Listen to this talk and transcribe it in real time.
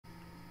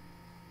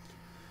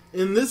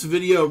In this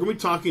video, we're going to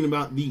be talking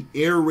about the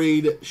air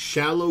raid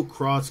shallow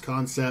cross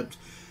concept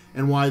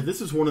and why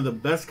this is one of the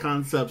best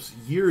concepts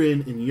year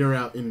in and year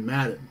out in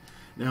Madden.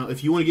 Now,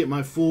 if you want to get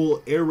my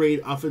full air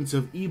raid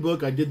offensive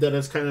ebook, I did that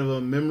as kind of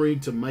a memory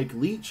to Mike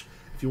Leach.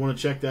 If you want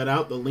to check that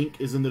out, the link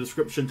is in the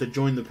description to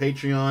join the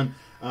Patreon.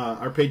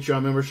 Our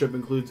Patreon membership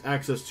includes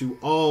access to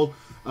all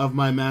of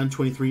my Madden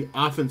 23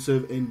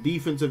 offensive and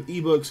defensive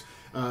ebooks,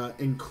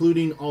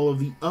 including all of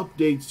the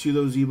updates to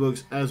those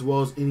ebooks, as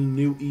well as any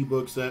new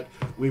ebooks that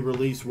we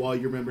release while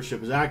your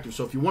membership is active.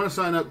 So if you want to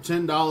sign up,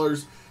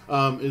 $10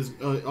 is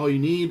all you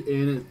need,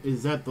 and it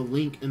is at the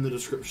link in the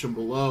description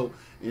below,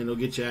 and it'll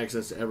get you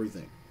access to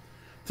everything.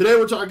 Today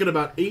we're talking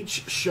about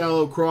H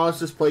shallow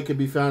cross. This play can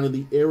be found in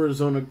the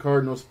Arizona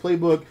Cardinals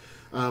playbook.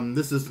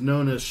 This is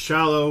known as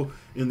shallow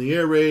in the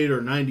air raid,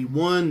 or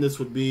 91. This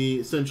would be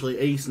essentially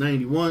ace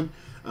 91.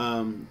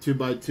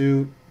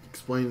 2x2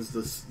 explains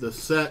the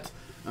set.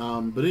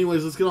 But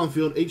anyways, let's get on the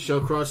field. H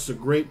shallow cross is a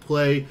great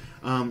play.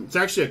 It's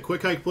actually a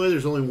quick hike play.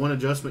 There's only one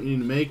adjustment you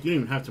need to make. You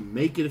don't even have to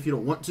make it if you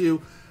don't want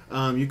to.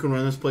 You can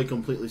run this play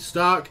completely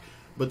stock.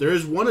 But there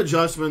is one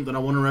adjustment that I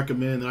want to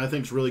recommend that I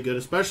think is really good,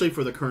 especially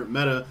for the current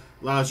meta.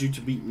 Allows you to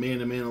beat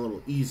man-to-man a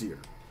little easier.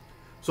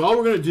 So all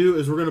we're going to do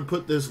is we're going to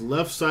put this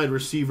left side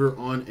receiver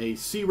on a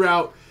C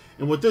route.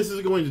 And what this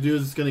is going to do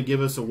is it's going to give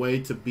us a way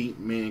to beat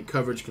man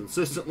coverage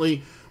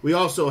consistently. We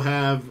also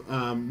have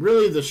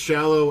really the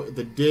shallow,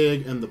 the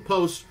dig, and the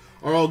post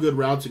are all good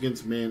routes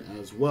against man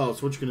as well.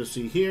 So what you're going to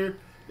see here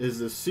is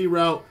the C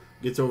route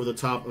gets over the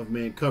top of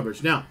man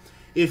coverage. Now,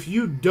 if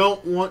you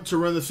don't want to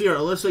run the C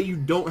route, let's say you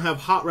don't have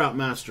Hot Route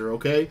Master,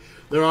 okay,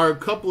 there are a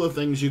couple of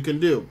things you can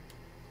do.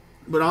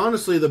 But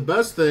honestly, the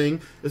best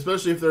thing,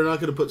 especially if they're not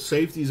going to put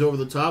safeties over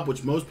the top,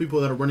 which most people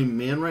that are running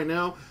man right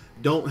now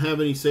don't have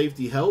any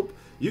safety help,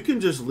 you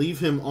can just leave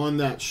him on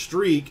that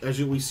streak,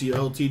 as we see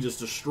LT just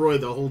destroy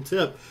the whole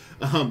tip.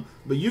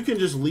 But you can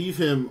just leave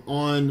him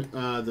on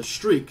the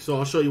streak. So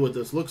I'll show you what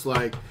this looks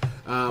like.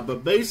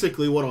 But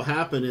basically what will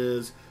happen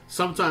is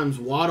sometimes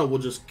Waddle will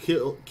just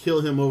kill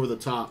him over the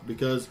top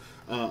because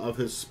of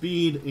his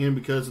speed and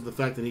because of the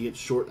fact that he gets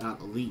short out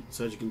elite.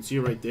 So as you can see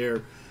right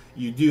there,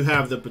 you do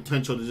have the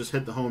potential to just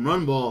hit the home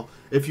run ball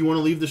if you want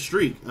to leave the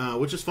streak,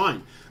 which is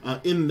fine.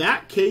 In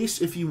that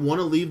case, if you want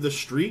to leave the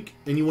streak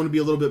and you want to be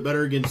a little bit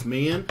better against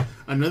man,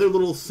 another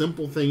little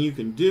simple thing you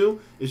can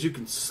do is you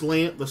can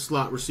slant the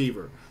slot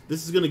receiver.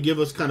 This is going to give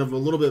us kind of a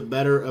little bit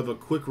better of a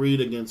quick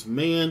read against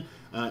man.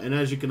 And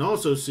as you can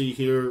also see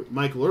here,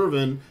 Michael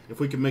Irvin, if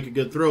we can make a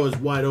good throw, is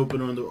wide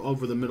open on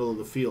over the middle of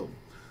the field.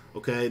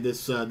 Okay,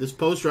 this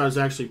post route is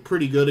actually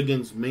pretty good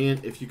against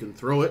man if you can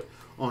throw it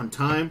on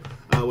time,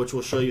 which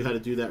will show you how to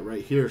do that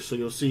right here. So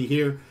you'll see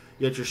here,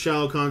 you got your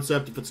shallow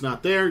concept. If it's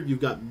not there, you've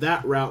got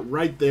that route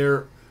right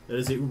there. That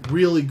is a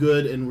really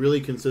good and really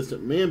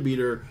consistent man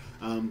beater,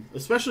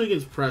 especially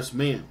against press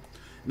man.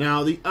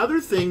 Now, the other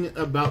thing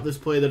about this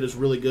play that is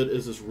really good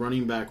is this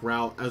running back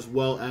route, as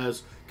well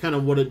as kind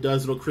of what it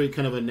does. It'll create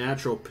kind of a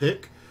natural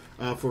pick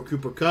for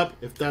Cooper Kupp.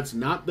 If that's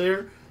not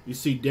there, you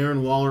see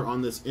Darren Waller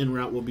on this in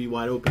route will be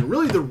wide open.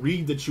 Really the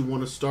read that you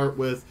want to start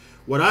with,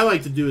 what I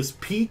like to do is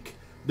peek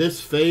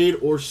this fade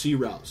or C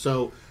route.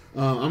 So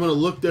I'm going to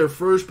look there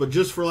first, but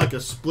just for like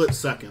a split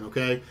second,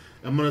 okay?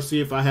 I'm going to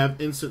see if I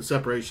have instant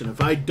separation.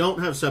 If I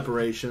don't have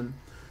separation,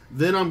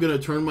 then I'm going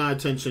to turn my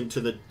attention to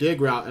the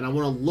dig route, and I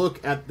want to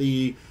look at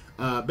the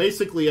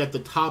basically at the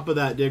top of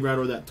that dig route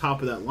or that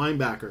top of that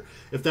linebacker.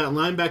 If that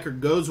linebacker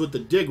goes with the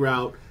dig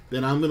route,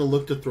 then I'm going to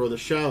look to throw the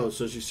shallow.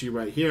 So as you see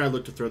right here, I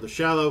look to throw the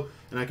shallow,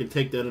 and I can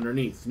take that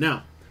underneath.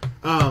 Now,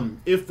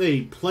 if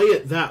they play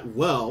it that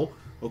well,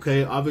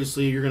 okay,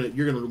 obviously you're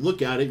gonna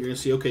look at it. You're gonna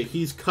see, okay,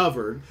 he's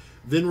covered.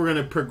 Then we're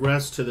gonna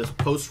progress to this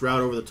post route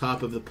over the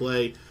top of the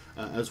play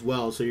as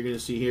well. So you're gonna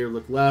see here,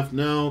 look left,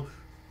 no,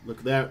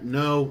 look that,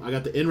 no. I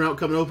got the in route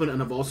coming open,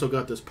 and I've also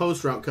got this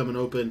post route coming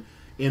open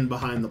in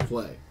behind the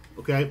play.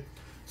 Okay,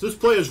 so this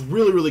play is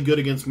really, really good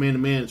against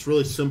man-to-man. It's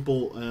really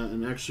simple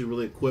and actually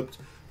really equipped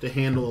to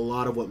handle a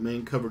lot of what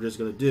man coverage is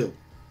going to do,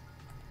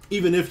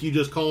 even if you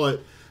just call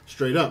it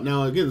straight up.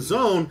 Now, against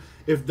zone,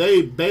 if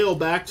they bail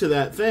back to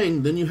that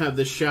thing, then you have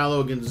this shallow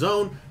against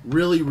zone.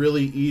 Really,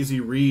 really easy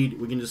read.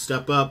 We can just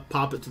step up,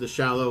 pop it to the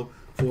shallow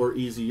for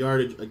easy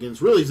yardage.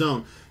 Against really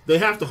zone, they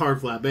have to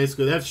hard flat.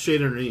 Basically, they have to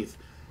shade underneath.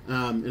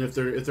 And if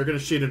they're going to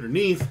shade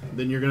underneath,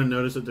 then you're going to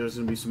notice that there's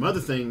going to be some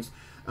other things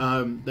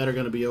that are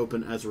going to be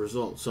open as a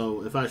result.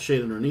 So if I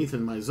shade underneath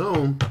in my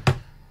zone,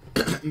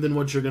 then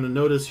what you're going to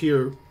notice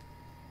here,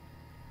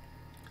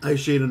 I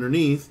shade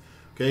underneath.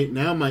 Okay,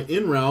 now my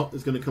in route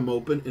is going to come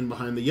open in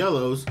behind the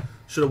yellows.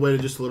 Should have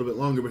waited just a little bit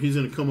longer, but he's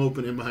going to come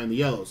open in behind the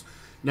yellows.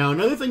 Now,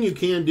 another thing you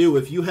can do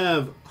if you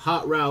have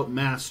Hot Route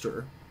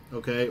Master,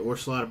 okay, or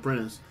Slot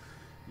Apprentice,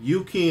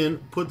 you can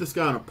put this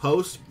guy on a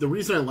post. The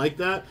reason I like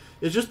that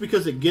is just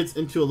because it gets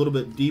into a little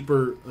bit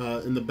deeper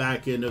in the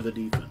back end of the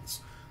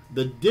defense.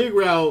 The dig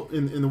route,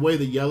 in the way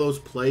the yellows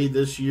play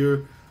this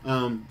year,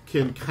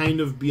 can kind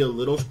of be a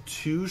little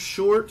too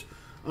short.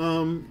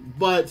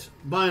 But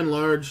by and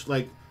large,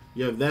 like,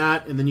 you have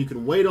that, and then you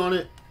can wait on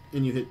it,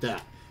 and you hit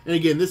that. And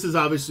again, this is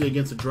obviously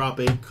against a drop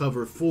 8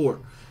 cover 4.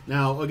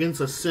 Now,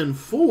 against a sin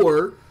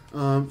 4,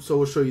 so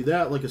we'll show you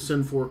that, like a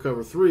sin 4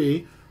 cover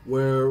 3,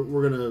 where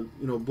we're going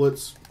to,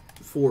 blitz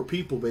 4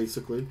 people,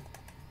 basically.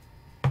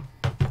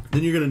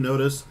 Then you're going to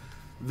notice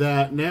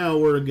that now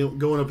we're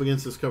going up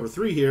against this cover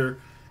 3 here,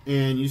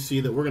 and you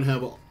see that we're going to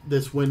have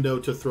this window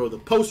to throw the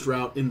post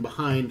route in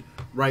behind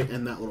right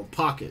in that little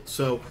pocket.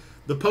 So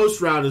the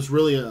post route is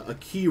really a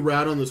key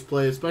route on this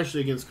play,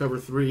 especially against cover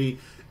 3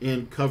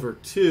 and cover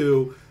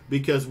 2,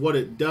 because what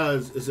it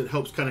does is it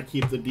helps kind of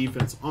keep the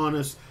defense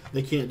honest.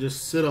 They can't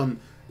just sit on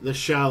the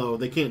shallow.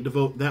 They can't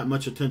devote that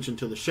much attention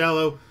to the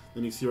shallow.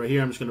 And you see right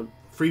here, I'm just going to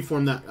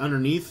freeform that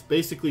underneath,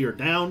 basically, or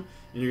down,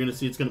 and you're going to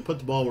see it's going to put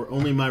the ball where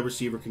only my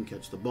receiver can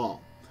catch the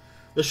ball.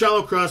 The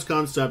shallow cross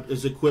concept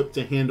is equipped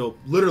to handle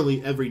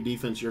literally every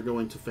defense you're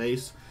going to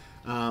face.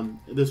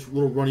 This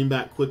little running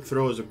back quick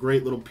throw is a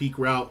great little peek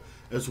route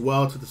as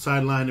well to the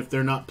sideline. If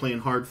they're not playing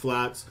hard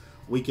flats,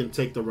 we can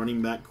take the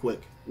running back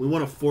quick. We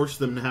want to force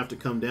them to have to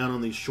come down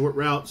on these short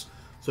routes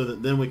so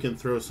that then we can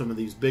throw some of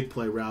these big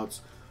play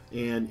routes.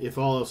 And if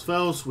all else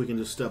fails, we can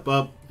just step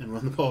up and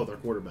run the ball with our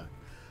quarterback.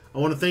 I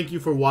want to thank you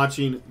for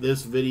watching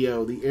this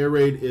video. The air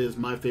raid is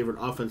my favorite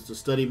offense to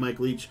study. Mike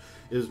Leach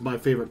is my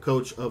favorite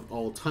coach of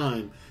all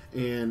time.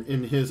 And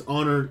in his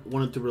honor,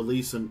 wanted to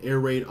release an air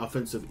raid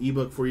offensive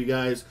ebook for you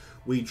guys.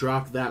 We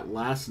dropped that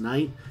last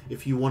night.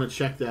 If you want to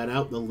check that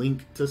out, the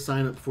link to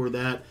sign up for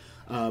that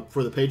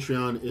for the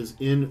Patreon is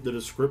in the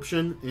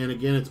description. And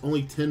again, it's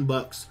only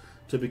 $10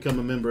 to become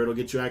a member. It'll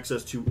get you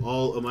access to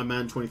all of my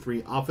Madden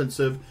 23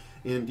 offensive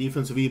and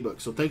defensive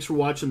ebooks. So thanks for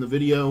watching the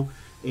video,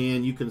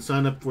 and you can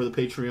sign up for the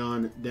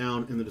Patreon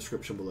down in the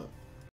description below.